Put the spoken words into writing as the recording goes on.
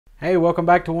Hey, welcome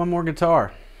back to One More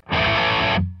Guitar.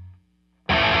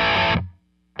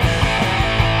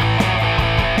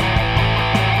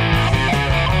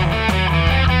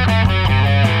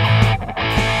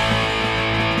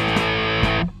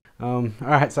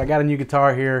 Alright, so I got a new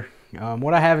guitar here.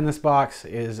 What I have in this box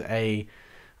is a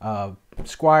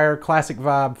Squier Classic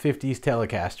Vibe 50's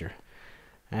Telecaster.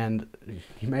 And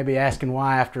you may be asking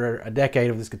why, after a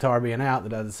decade of this guitar being out,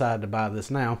 that I decided to buy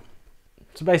this now.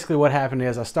 So basically what happened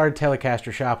is I started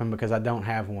Telecaster shopping because I don't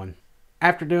have one.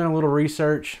 After doing a little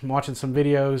research, watching some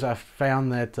videos, I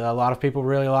found that a lot of people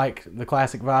really like the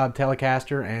Classic Vibe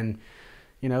Telecaster, and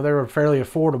you know, they were fairly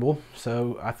affordable.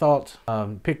 So I thought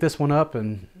pick this one up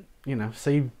and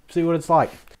see what it's like.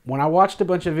 When I watched a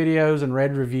bunch of videos and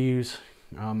read reviews,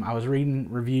 I was reading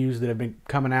reviews that have been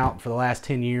coming out for the last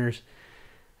 10 years,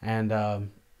 and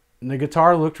the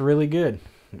guitar looked really good.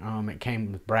 It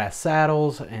came with brass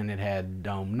saddles, and it had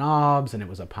dome knobs, and it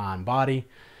was a pine body.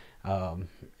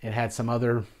 It had some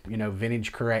other,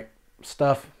 vintage correct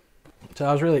stuff. So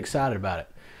I was really excited about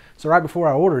it. So right before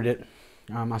I ordered it,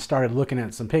 I started looking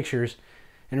at some pictures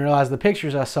and realized the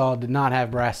pictures I saw did not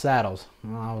have brass saddles.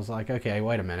 Well, I was like, okay,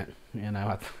 wait a minute.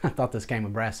 I thought this came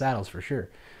with brass saddles for sure.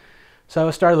 So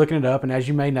I started looking it up, and as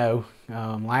you may know,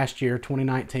 last year,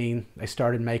 2019, they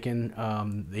started making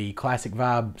the Classic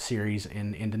Vibe series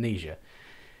in Indonesia.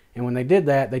 And when they did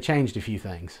that, they changed a few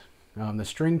things. The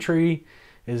string tree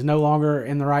is no longer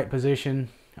in the right position.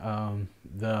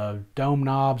 The dome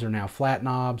knobs are now flat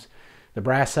knobs. The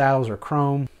brass saddles are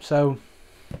chrome. So,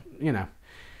 I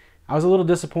was a little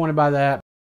disappointed by that.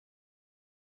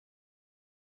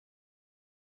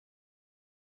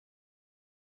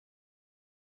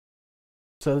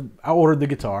 So I ordered the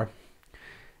guitar,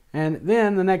 and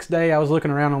then the next day I was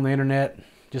looking around on the internet,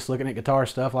 just looking at guitar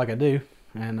stuff like I do,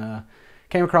 and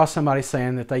came across somebody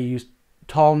saying that they use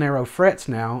tall narrow frets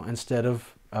now instead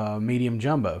of medium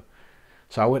jumbo.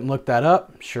 So I went and looked that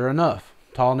up. Sure enough,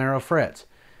 tall narrow frets.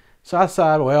 So I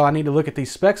decided, well, I need to look at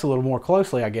these specs a little more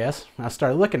closely, I guess. I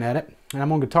started looking at it, and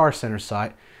I'm on Guitar Center's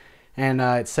site, and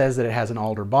it says that it has an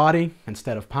alder body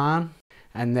instead of pine,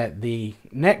 and that the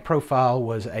neck profile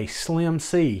was a slim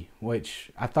C,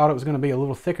 which I thought it was going to be a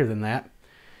little thicker than that.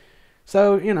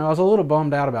 So, I was a little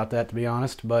bummed out about that, to be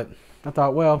honest, but I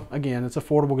thought, well, again, it's an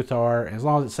affordable guitar, and as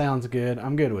long as it sounds good,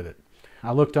 I'm good with it.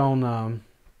 I looked on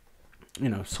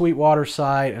Sweetwater's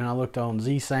site, and I looked on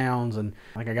Z Sounds, and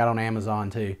I got on Amazon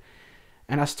too.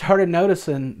 And I started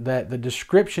noticing that the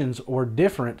descriptions were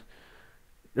different.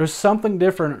 There's something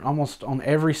different almost on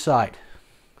every site.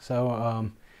 So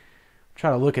try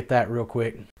to look at that real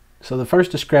quick. So the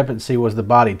first discrepancy was the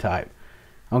body type.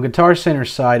 On Guitar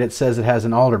Center's site, it says it has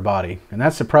an alder body, and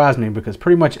that surprised me because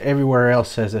pretty much everywhere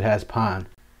else says it has pine.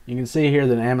 You can see here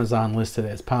that Amazon listed it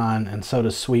as pine, and so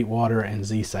does Sweetwater and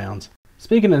Z Sounds.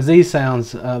 Speaking of Z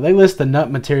Sounds, they list the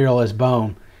nut material as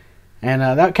bone, and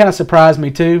that kind of surprised me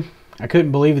too. I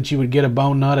couldn't believe that you would get a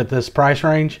bone nut at this price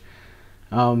range,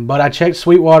 but I checked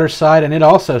Sweetwater's site, and it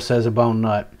also says a bone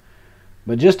nut.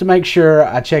 But just to make sure,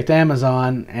 I checked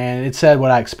Amazon, and it said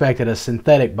what I expected, a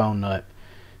synthetic bone nut.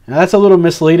 Now that's a little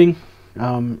misleading.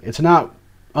 It's not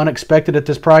unexpected at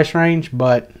this price range,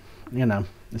 but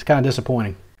it's kind of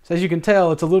disappointing. So as you can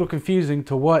tell, it's a little confusing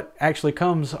to what actually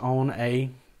comes on a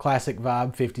Classic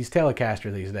Vibe 50's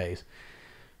Telecaster these days.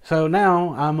 So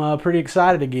now I'm pretty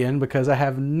excited again because I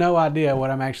have no idea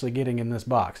what I'm actually getting in this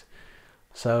box.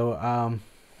 So I'm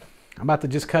about to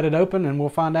just cut it open and we'll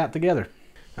find out together.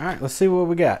 Alright, let's see what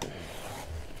we got.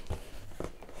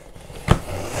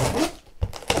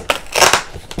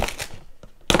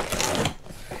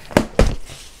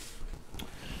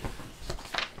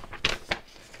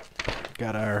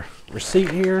 Got our receipt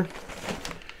here.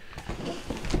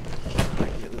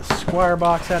 Get the Squier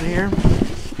box out of here.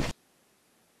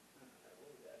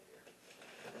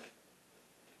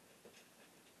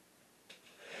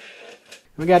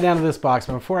 We got down to this box,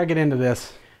 but before I get into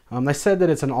this, they said that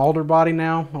it's an alder body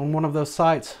now on one of those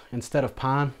sites instead of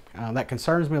pine. That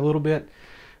concerns me a little bit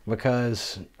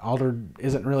because alder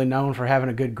isn't really known for having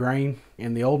a good grain,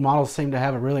 and the old models seem to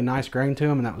have a really nice grain to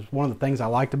them, and that was one of the things I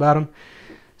liked about them.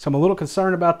 So I'm a little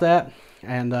concerned about that,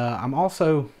 and I'm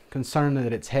also concerned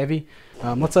that it's heavy.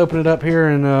 Let's open it up here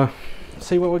and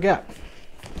see what we got.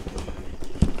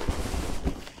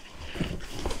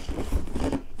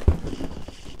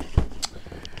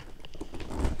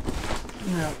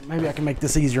 Maybe I can make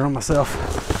this easier on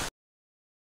myself.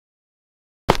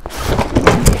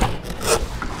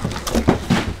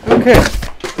 Okay.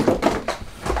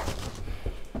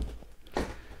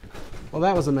 Well,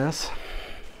 that was a mess.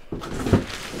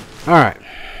 All right.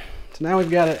 So now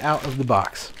we've got it out of the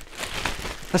box.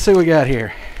 Let's see what we got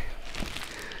here.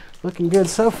 Looking good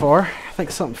so far. I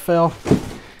think something fell.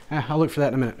 I'll look for that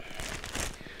in a minute.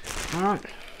 All right,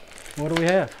 what do we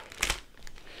have?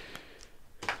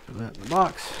 Put that in the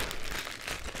box.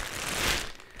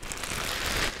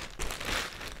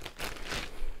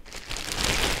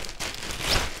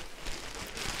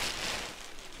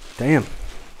 Damn,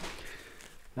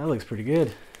 that looks pretty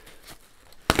good.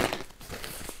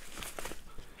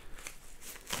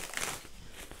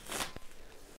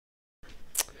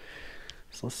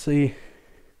 So let's see if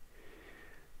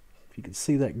you can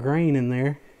see that grain in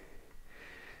there.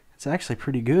 It's actually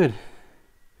pretty good.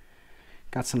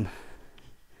 Got some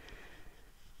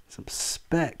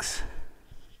specks.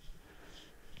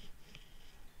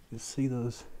 You can see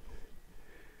those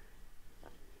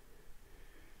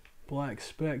black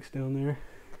specks down there.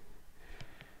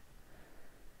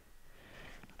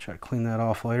 I'll try to clean that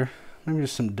off later. Maybe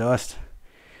just some dust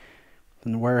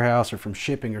from the warehouse or from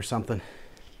shipping or something.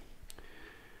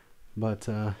 But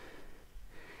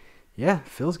yeah,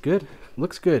 feels good.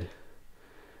 Looks good.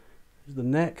 There's the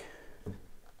neck.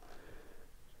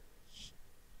 It's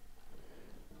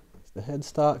the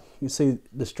headstock. You can see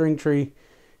the string tree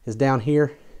is down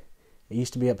here. It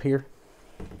used to be up here.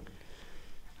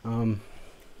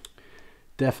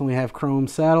 Definitely have chrome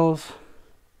saddles.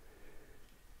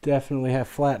 Definitely have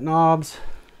flat knobs.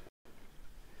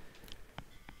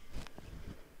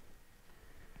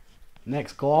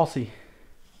 Neck's glossy.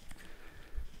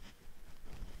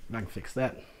 I can fix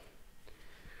that.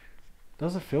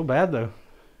 Doesn't feel bad though.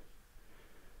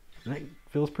 Neck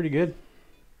feels pretty good.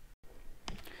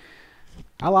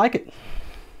 I like it.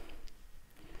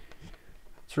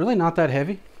 It's really not that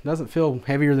heavy. Doesn't feel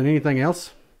heavier than anything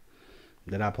else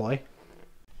that I play.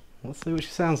 Let's see what she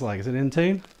sounds like. Is it in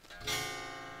tune?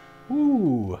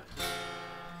 Ooh,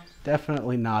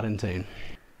 definitely not in tune.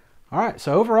 All right,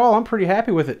 so overall, I'm pretty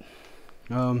happy with it.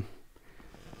 It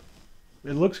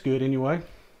looks good anyway.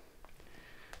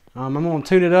 I'm gonna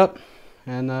tune it up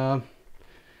and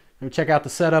maybe check out the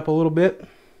setup a little bit.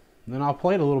 And then I'll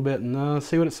play it a little bit and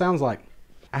see what it sounds like.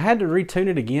 I had to retune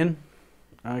it again.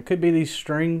 It could be these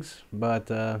strings, but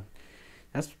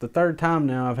that's the third time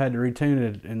now I've had to retune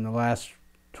it in the last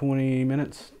 20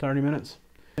 minutes, 30 minutes.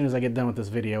 As soon as I get done with this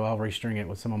video, I'll restring it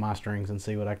with some of my strings and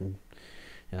see what I can,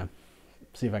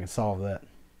 see if I can solve that.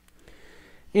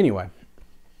 Anyway,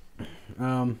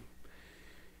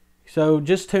 so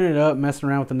just tuning it up, messing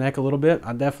around with the neck a little bit.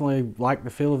 I definitely like the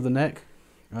feel of the neck.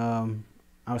 I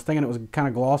was thinking it was kind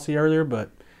of glossy earlier,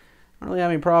 but I don't really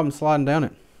have any problem sliding down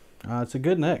it. It's a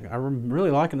good neck. I'm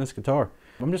really liking this guitar.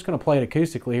 I'm just going to play it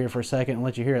acoustically here for a second and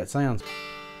let you hear how it sounds.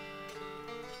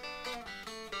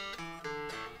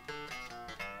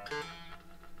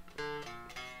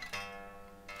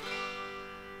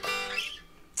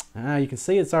 You can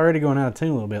see it's already going out of tune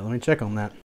a little bit. Let me check on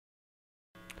that.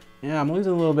 Yeah, I'm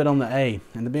losing a little bit on the A.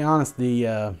 And to be honest,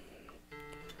 the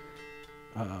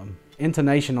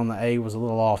intonation on the A was a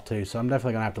little off too, so I'm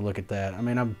definitely going to have to look at that. I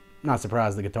mean, I'm not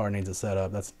surprised the guitar needs a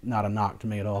setup. That's not a knock to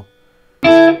me at all.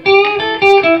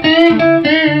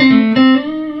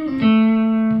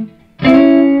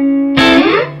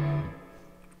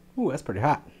 Ooh, that's pretty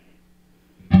hot.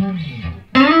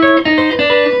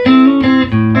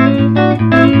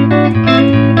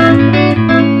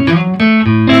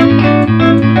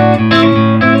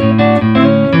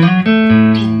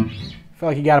 I feel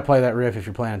like you got to play that riff if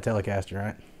you're playing a Telecaster,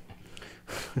 right?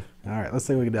 All right, let's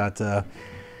see what we got. I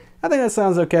think that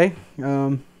sounds okay.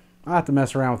 I'll have to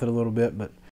mess around with it a little bit,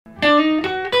 but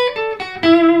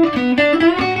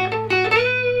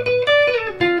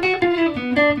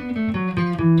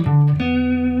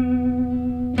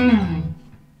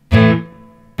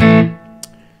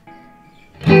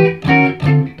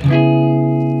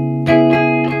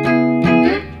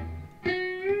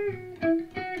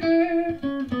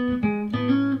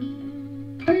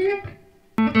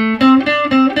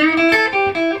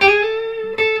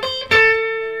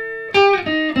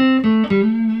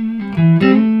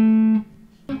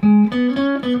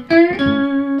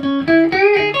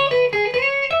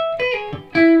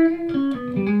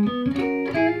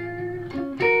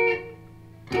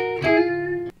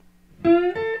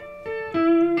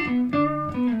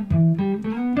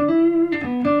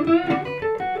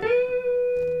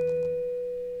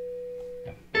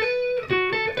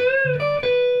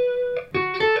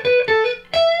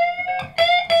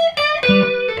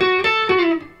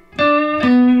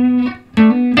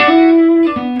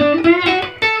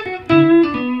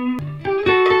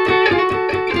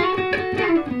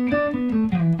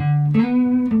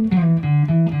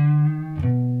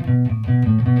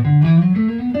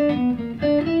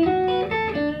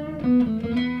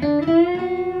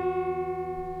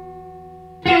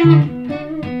So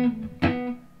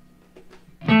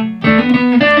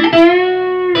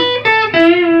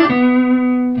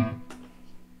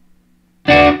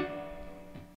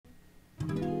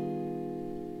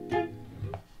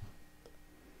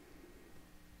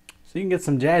you can get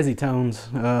some jazzy tones,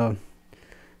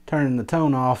 turning the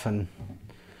tone off and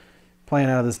playing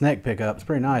out of this neck pickup. It's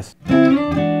pretty nice. I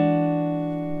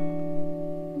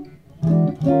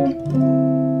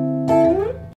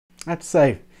have to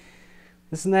say,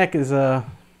 this neck is it's a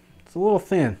little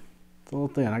thin. It's a little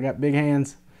thin. I got big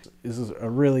hands. This is a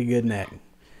really good neck.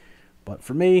 But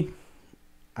for me,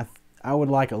 I would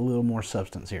like a little more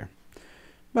substance here.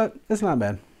 But it's not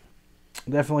bad.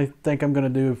 Definitely think I'm going to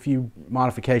do a few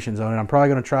modifications on it. I'm probably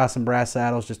going to try some brass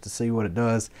saddles just to see what it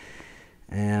does,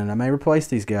 and I may replace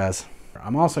these guys.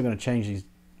 I'm also going to change these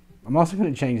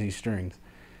strings,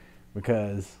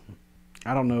 because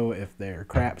I don't know if they're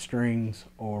crap strings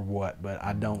or what, but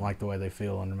I don't like the way they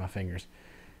feel under my fingers.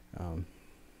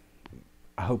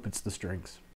 I hope it's the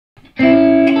strings.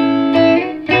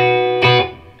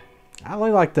 I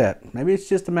really like that. Maybe it's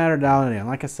just a matter of dialing it in.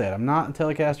 Like I said, I'm not a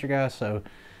Telecaster guy, so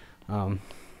I'm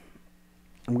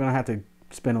going to have to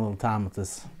spend a little time with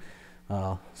this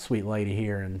sweet lady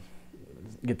here and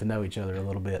get to know each other a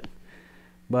little bit.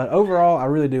 But overall, I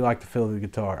really do like the feel of the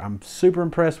guitar. I'm super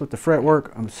impressed with the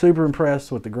fretwork. I'm super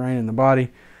impressed with the grain in the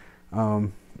body.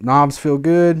 Knobs feel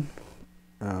good.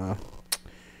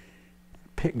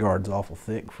 Pick guard's awful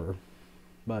thick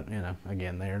but you know,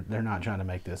 again, they're not trying to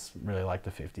make this really like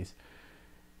the 50s.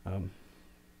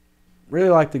 Really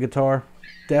like the guitar.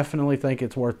 Definitely think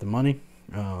it's worth the money.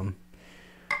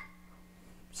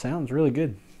 Sounds really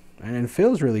good, and it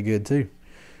feels really good too.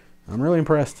 I'm really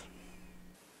impressed.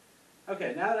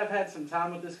 Okay, now that I've had some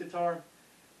time with this guitar,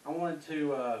 I wanted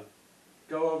to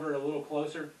go over it a little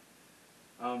closer.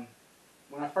 When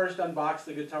I first unboxed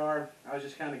the guitar, I was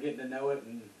just kind of getting to know it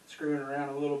and screwing around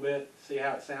a little bit to see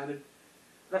how it sounded.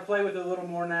 But I play with it a little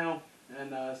more now,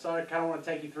 and so I kind of want to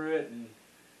take you through it and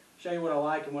show you what I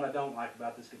like and what I don't like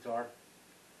about this guitar.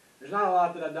 There's not a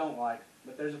lot that I don't like,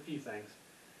 but there's a few things.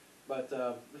 But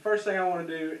the first thing I want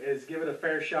to do is give it a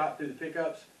fair shot through the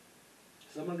pickups.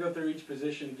 So I'm going to go through each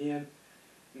position again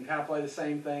and kind of play the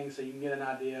same thing so you can get an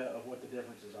idea of what the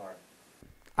differences are.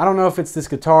 I don't know if it's this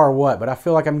guitar or what, but I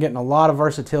feel like I'm getting a lot of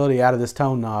versatility out of this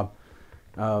tone knob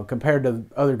compared to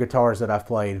other guitars that I've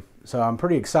played. So I'm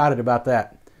pretty excited about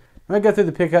that. I'm going to go through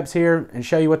the pickups here and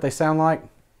show you what they sound like,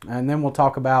 and then we'll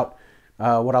talk about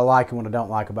what I like and what I don't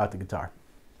like about the guitar.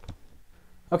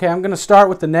 Okay, I'm going to start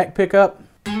with the neck pickup.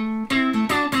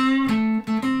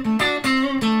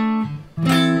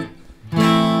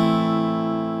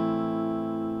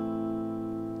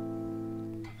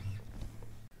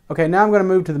 Okay, now I'm going to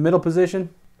move to the middle position.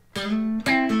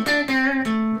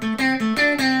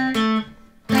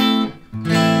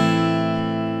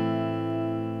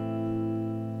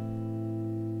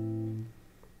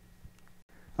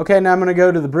 Okay, now I'm going to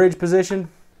go to the bridge position.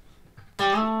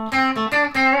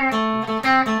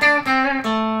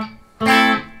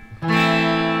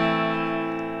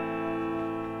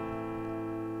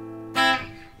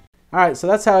 Alright, so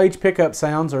that's how each pickup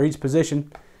sounds, or each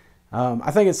position.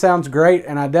 I think it sounds great,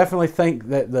 and I definitely think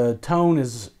that the tone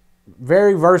is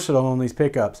very versatile on these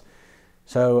pickups.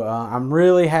 So I'm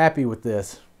really happy with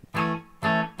this.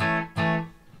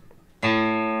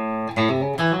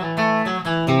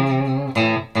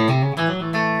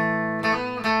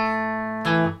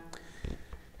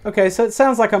 Okay, so it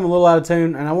sounds like I'm a little out of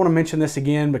tune, and I want to mention this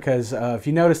again because if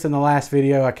you noticed in the last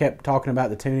video I kept talking about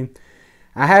the tuning.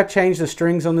 I have changed the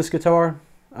strings on this guitar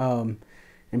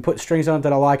and put strings on it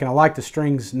that I like, and I like the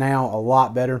strings now a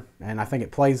lot better, and I think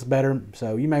it plays better,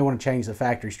 so you may want to change the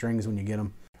factory strings when you get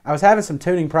them. I was having some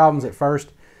tuning problems at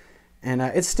first, and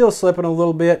it's still slipping a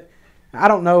little bit. I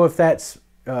don't know if that's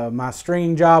my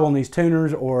stringing job on these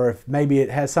tuners, or if maybe it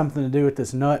has something to do with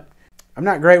this nut. I'm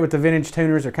not great with the vintage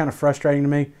tuners. They're kind of frustrating to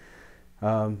me.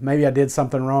 Maybe I did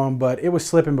something wrong, but it was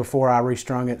slipping before I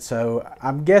restrung it, so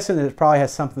I'm guessing that it probably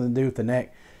has something to do with the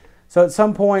neck. So at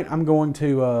some point I'm going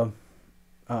to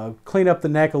clean up the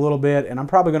neck a little bit, and I'm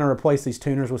probably going to replace these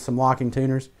tuners with some locking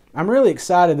tuners. I'm really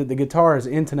excited that the guitar is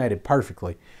intonated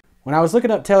perfectly. When I was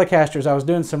looking up Telecasters, I was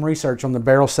doing some research on the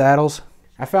barrel saddles.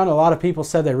 I found a lot of people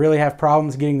said they really have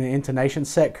problems getting the intonation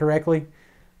set correctly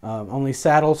on these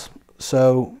saddles,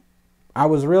 so I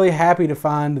was really happy to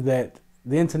find that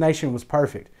the intonation was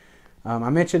perfect. I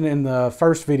mentioned in the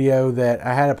first video that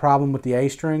I had a problem with the A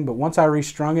string, but once I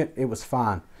restrung it, it was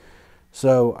fine.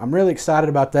 So I'm really excited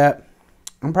about that.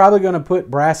 I'm probably going to put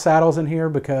brass saddles in here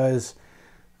because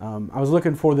I was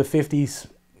looking for the 50s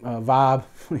vibe,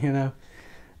 you know.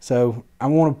 So I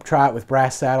want to try it with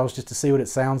brass saddles just to see what it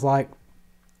sounds like.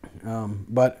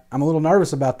 But I'm a little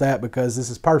nervous about that because this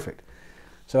is perfect.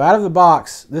 So out of the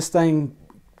box, this thing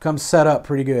comes set up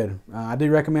pretty good. I do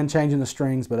recommend changing the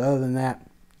strings, but other than that,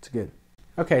 it's good.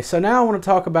 Okay, so now I want to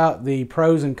talk about the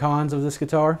pros and cons of this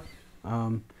guitar.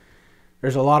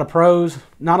 There's a lot of pros,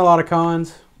 not a lot of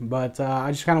cons, but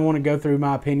I just kind of want to go through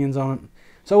my opinions on it.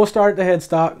 So we'll start at the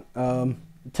headstock.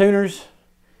 Tuners,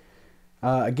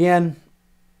 again,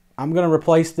 I'm going to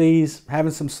replace these,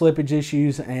 having some slippage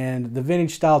issues, and the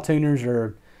vintage style tuners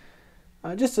are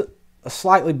just a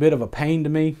slightly bit of a pain to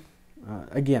me.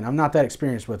 Again, I'm not that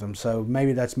experienced with them, so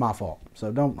maybe that's my fault.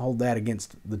 So don't hold that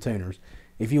against the tuners.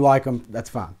 If you like them, that's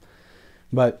fine.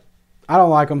 But I don't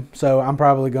like them, so I'm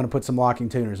probably going to put some locking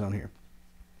tuners on here.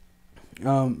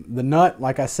 The nut,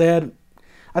 like I said,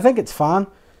 I think it's fine.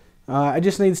 It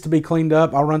just needs to be cleaned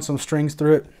up. I'll run some strings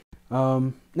through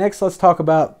it. Next, let's talk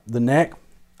about the neck.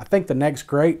 I think the neck's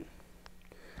great.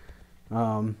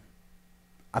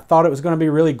 I thought it was going to be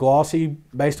really glossy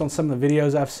based on some of the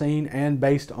videos I've seen and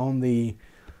based on the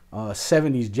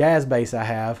 70s jazz bass I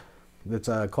have that's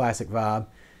a classic vibe.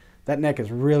 That neck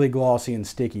is really glossy and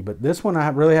sticky, but this one I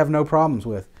really have no problems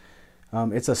with.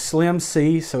 It's a slim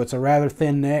C, so it's a rather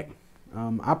thin neck.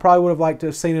 I probably would have liked to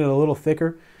have seen it a little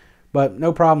thicker, but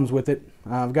no problems with it.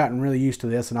 I've gotten really used to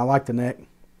this, and I like the neck.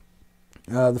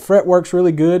 The fret works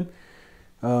really good.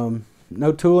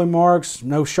 No tooling marks,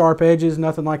 no sharp edges,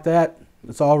 nothing like that.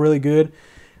 It's all really good.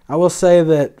 I will say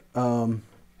that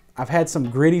I've had some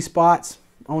gritty spots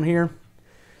on here,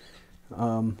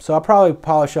 so I'll probably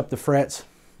polish up the frets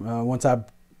once I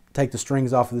take the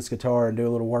strings off of this guitar and do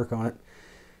a little work on it.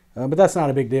 But that's not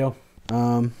a big deal.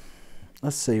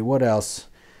 Let's see, what else?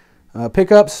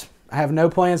 Pickups, I have no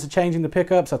plans of changing the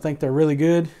pickups. I think they're really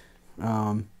good.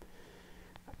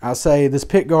 I'll say this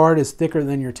pick guard is thicker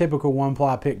than your typical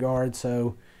one-ply pick guard,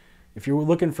 so if you're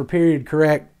looking for period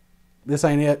correct, this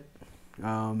ain't it.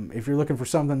 If you're looking for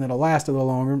something that'll last a little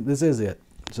longer, this is it.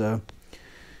 So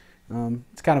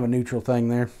it's kind of a neutral thing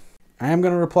there. I am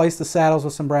going to replace the saddles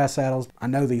with some brass saddles. I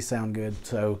know these sound good,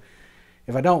 so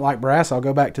if I don't like brass, I'll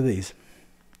go back to these.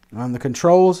 On the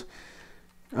controls,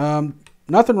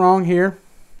 nothing wrong here.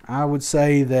 I would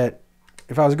say that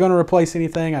if I was going to replace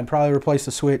anything, I'd probably replace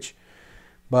the switch,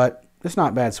 but it's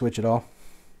not a bad switch at all.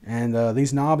 And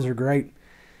these knobs are great.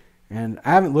 And I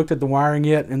haven't looked at the wiring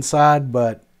yet inside,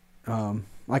 but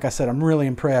like I said, I'm really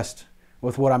impressed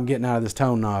with what I'm getting out of this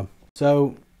tone knob.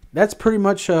 So that's pretty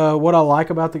much what I like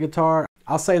about the guitar.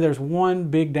 I'll say there's one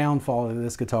big downfall to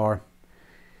this guitar,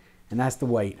 and that's the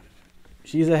weight.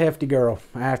 She's a hefty girl,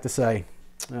 I have to say.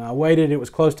 I weighed it, it was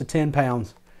close to 10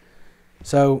 pounds.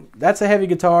 So that's a heavy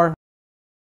guitar.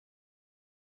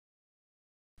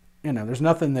 You know, there's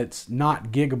nothing that's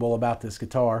not giggable about this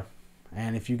guitar.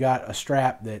 And if you got a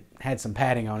strap that had some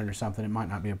padding on it or something, it might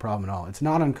not be a problem at all. It's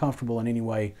not uncomfortable in any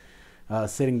way,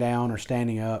 sitting down or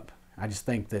standing up. I just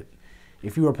think that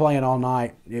if you were playing all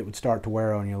night, it would start to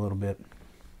wear on you a little bit.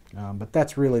 But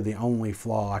that's really the only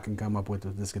flaw I can come up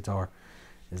with this guitar,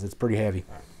 is it's pretty heavy.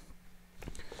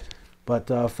 But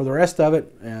for the rest of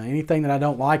it, anything that I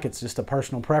don't like, it's just a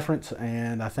personal preference,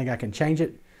 and I think I can change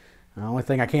it. The only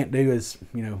thing I can't do is,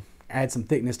 you know, add some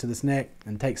thickness to this neck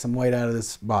and take some weight out of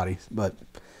this body. But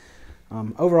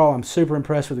overall, I'm super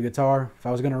impressed with the guitar. If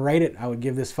I was going to rate it, I would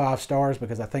give this 5 stars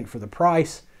because I think for the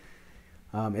price,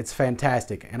 it's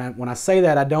fantastic. And when I say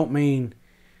that, I don't mean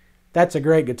that's a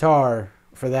great guitar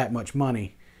for that much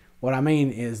money. What I mean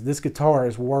is this guitar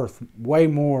is worth way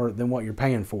more than what you're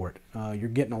paying for it. You're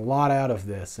getting a lot out of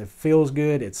this. It feels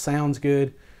good. It sounds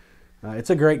good. It's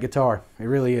a great guitar. It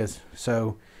really is.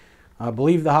 So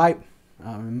believe the hype.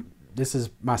 This is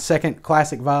my second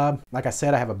classic vibe. Like I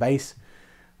said, I have a bass.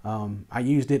 I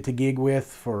used it to gig with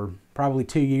for probably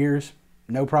 2 years.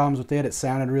 No problems with it. It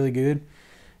sounded really good.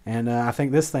 And I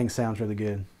think this thing sounds really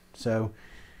good. So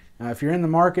if you're in the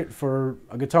market for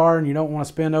a guitar and you don't want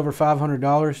to spend over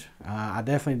 $500, I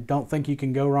definitely don't think you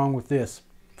can go wrong with this,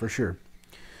 for sure.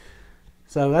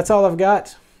 So that's all I've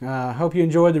got. I hope you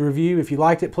enjoyed the review. If you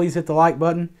liked it, please hit the like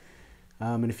button.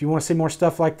 And if you want to see more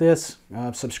stuff like this,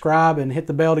 subscribe and hit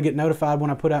the bell to get notified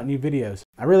when I put out new videos.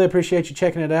 I really appreciate you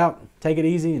checking it out. Take it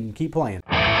easy and keep playing.